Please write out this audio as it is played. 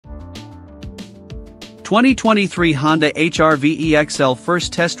2023 Honda HR-V EXL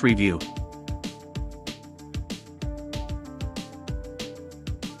First Test Review.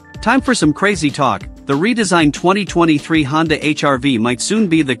 Time for some crazy talk. The redesigned 2023 Honda HR-V might soon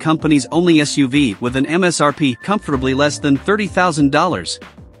be the company's only SUV with an MSRP comfortably less than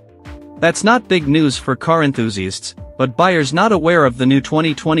 $30,000. That's not big news for car enthusiasts, but buyers not aware of the new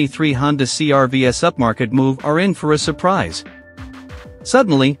 2023 Honda CR-V's upmarket move are in for a surprise.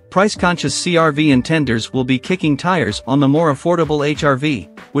 Suddenly, price-conscious CR-V intenders will be kicking tires on the more affordable HR-V,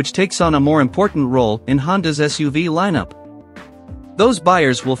 which takes on a more important role in Honda's SUV lineup. Those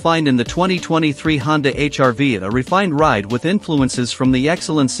buyers will find in the 2023 Honda HR-V a refined ride with influences from the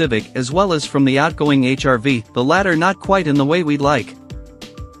excellent Civic as well as from the outgoing HR-V, the latter not quite in the way we'd like.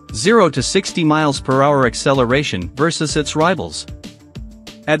 0 to 60 miles per hour acceleration versus its rivals.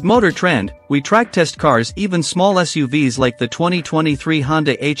 At MotorTrend, we track test cars, even small SUVs like the 2023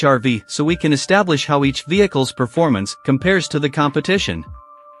 Honda HR-V, so we can establish how each vehicle's performance compares to the competition.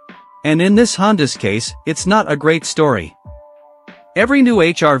 And in this Honda's case, it's not a great story. Every new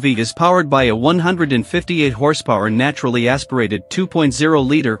HR-V is powered by a 158 horsepower naturally aspirated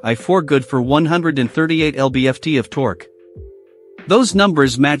 2.0-liter i4 good for 138 lb-ft of torque. Those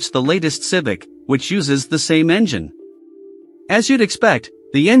numbers match the latest Civic, which uses the same engine. As you'd expect,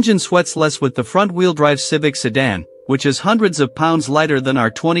 the engine sweats less with the front-wheel drive Civic sedan, which is hundreds of pounds lighter than our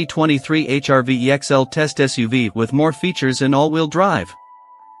 2023 HR-V EXL test SUV with more features and all-wheel drive.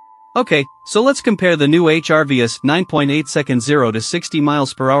 Okay, so let's compare the new HR-V's 9.8-second 0 to 60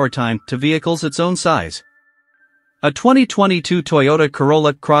 miles per hour time to vehicles its own size. A 2022 Toyota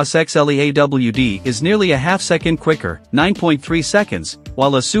Corolla Cross XLE AWD is nearly a half-second quicker, 9.3 seconds,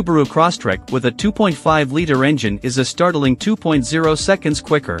 while a Subaru Crosstrek with a 2.5-liter engine is a startling 2.0 seconds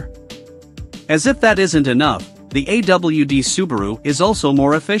quicker. As if that isn't enough, the AWD Subaru is also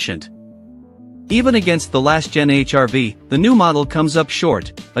more efficient. Even against the last-gen HR-V, the new model comes up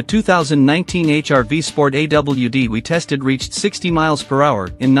short. A 2019 HR-V Sport AWD we tested reached 60 miles per hour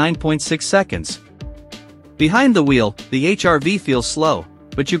in 9.6 seconds. Behind the wheel, the HR-V feels slow,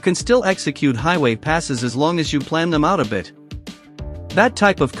 but you can still execute highway passes as long as you plan them out a bit. That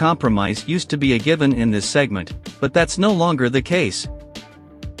type of compromise used to be a given in this segment, but that's no longer the case.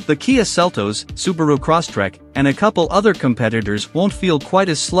 The Kia Seltos, Subaru Crosstrek, and a couple other competitors won't feel quite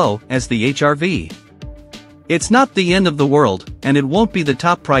as slow as the HR-V. It's not the end of the world, and it won't be the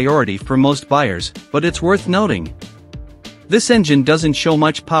top priority for most buyers, but it's worth noting. This engine doesn't show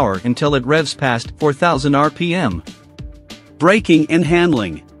much power until it revs past 4,000 RPM. Braking and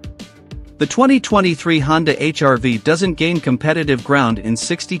handling. The 2023 Honda HR-V doesn't gain competitive ground in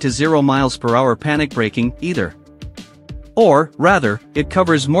 60 to 0 miles per hour panic braking either. Or, rather, it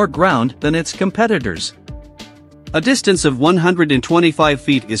covers more ground than its competitors. A distance of 125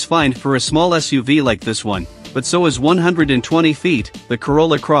 feet is fine for a small SUV like this one, but so is 120 feet, the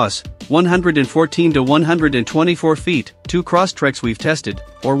Corolla Cross, 114 to 124 feet, two Crosstreks we've tested,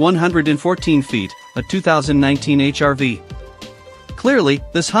 or 114 feet, a 2019 HR-V. Clearly,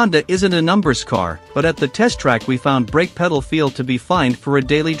 this Honda isn't a numbers car, but at the test track we found brake pedal feel to be fine for a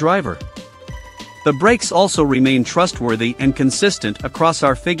daily driver. The brakes also remain trustworthy and consistent across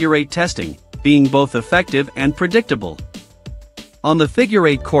our figure-8 testing, being both effective and predictable. On the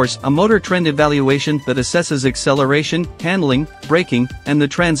figure-8 course, a MotorTrend evaluation that assesses acceleration, handling, braking, and the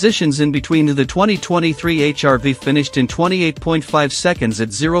transitions in between, the 2023 HR-V finished in 28.5 seconds at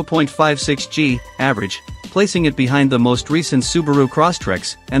 0.56 G average, placing it behind the most recent Subaru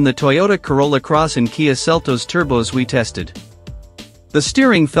Crosstreks and the Toyota Corolla Cross and Kia Seltos turbos we tested. The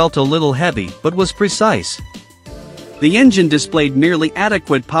steering felt a little heavy but was precise. The engine displayed nearly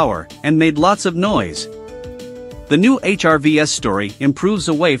adequate power and made lots of noise. The new HR-V's story improves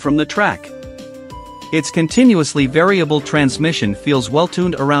away from the track. Its continuously variable transmission feels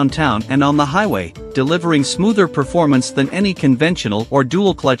well-tuned around town and on the highway, delivering smoother performance than any conventional or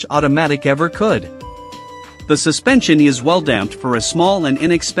dual-clutch automatic ever could. The suspension is well-damped for a small and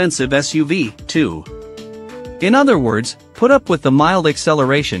inexpensive SUV, too. In other words, put up with the mild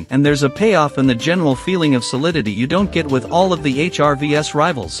acceleration and there's a payoff in the general feeling of solidity you don't get with all of the HR-V's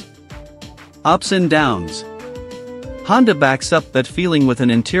rivals. Ups and downs. Honda backs up that feeling with an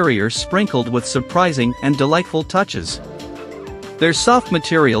interior sprinkled with surprising and delightful touches. There's soft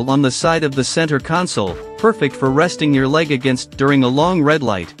material on the side of the center console, perfect for resting your leg against during a long red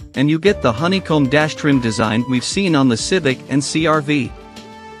light, and you get the honeycomb dash trim design we've seen on the Civic and CR-V.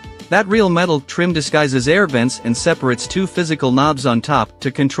 That real metal trim disguises air vents and separates two physical knobs on top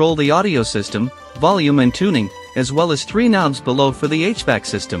to control the audio system, volume and tuning, as well as three knobs below for the HVAC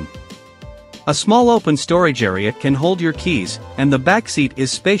system. A small open storage area can hold your keys, and the back seat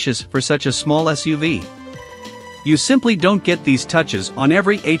is spacious for such a small SUV. You simply don't get these touches on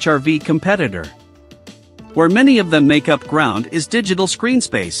every HR-V competitor. Where many of them make up ground is digital screen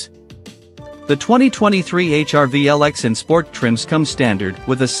space. The 2023 HR-V LX and Sport trims come standard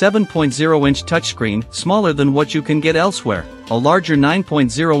with a 7.0-inch touchscreen, smaller than what you can get elsewhere. A larger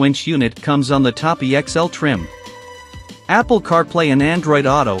 9.0-inch unit comes on the top EXL trim. Apple CarPlay and Android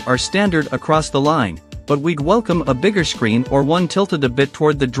Auto are standard across the line, but we'd welcome a bigger screen or one tilted a bit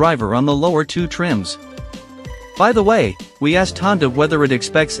toward the driver on the lower two trims. By the way, we asked Honda whether it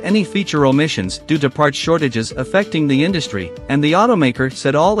expects any feature omissions due to part shortages affecting the industry, and the automaker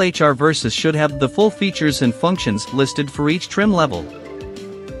said all HR Versas should have the full features and functions listed for each trim level.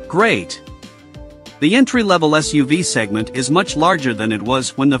 Great! The entry-level SUV segment is much larger than it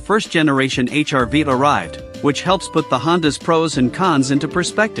was when the first-generation HR-V arrived, which helps put the Honda's pros and cons into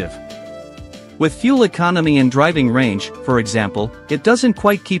perspective. With fuel economy and driving range, for example, it doesn't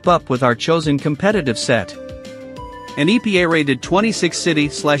quite keep up with our chosen competitive set. An EPA-rated 26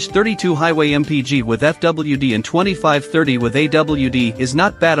 city/32 highway MPG with FWD and 2530 with AWD is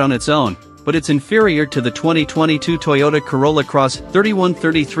not bad on its own, but it's inferior to the 2022 Toyota Corolla Cross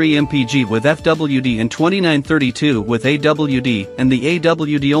 3133 MPG with FWD and 2932 with AWD and the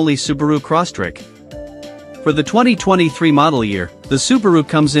AWD-only Subaru Crosstrek. For the 2023 model year, the Subaru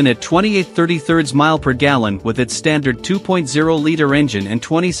comes in at 28.33 miles per gallon with its standard 2.0-liter engine and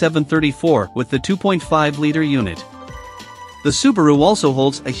 27.34 with the 2.5-liter unit. The Subaru also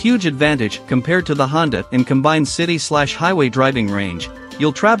holds a huge advantage compared to the Honda in combined city/highway driving range.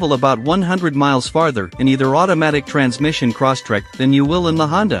 You'll travel about 100 miles farther in either automatic transmission Crosstrek than you will in the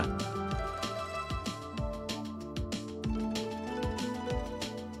Honda.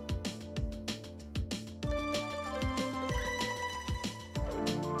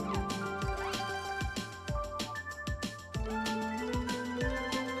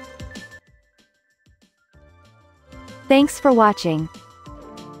 Thanks for watching.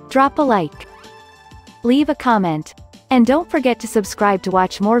 Drop a like, leave a comment, and don't forget to subscribe to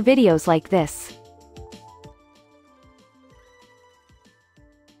watch more videos like this.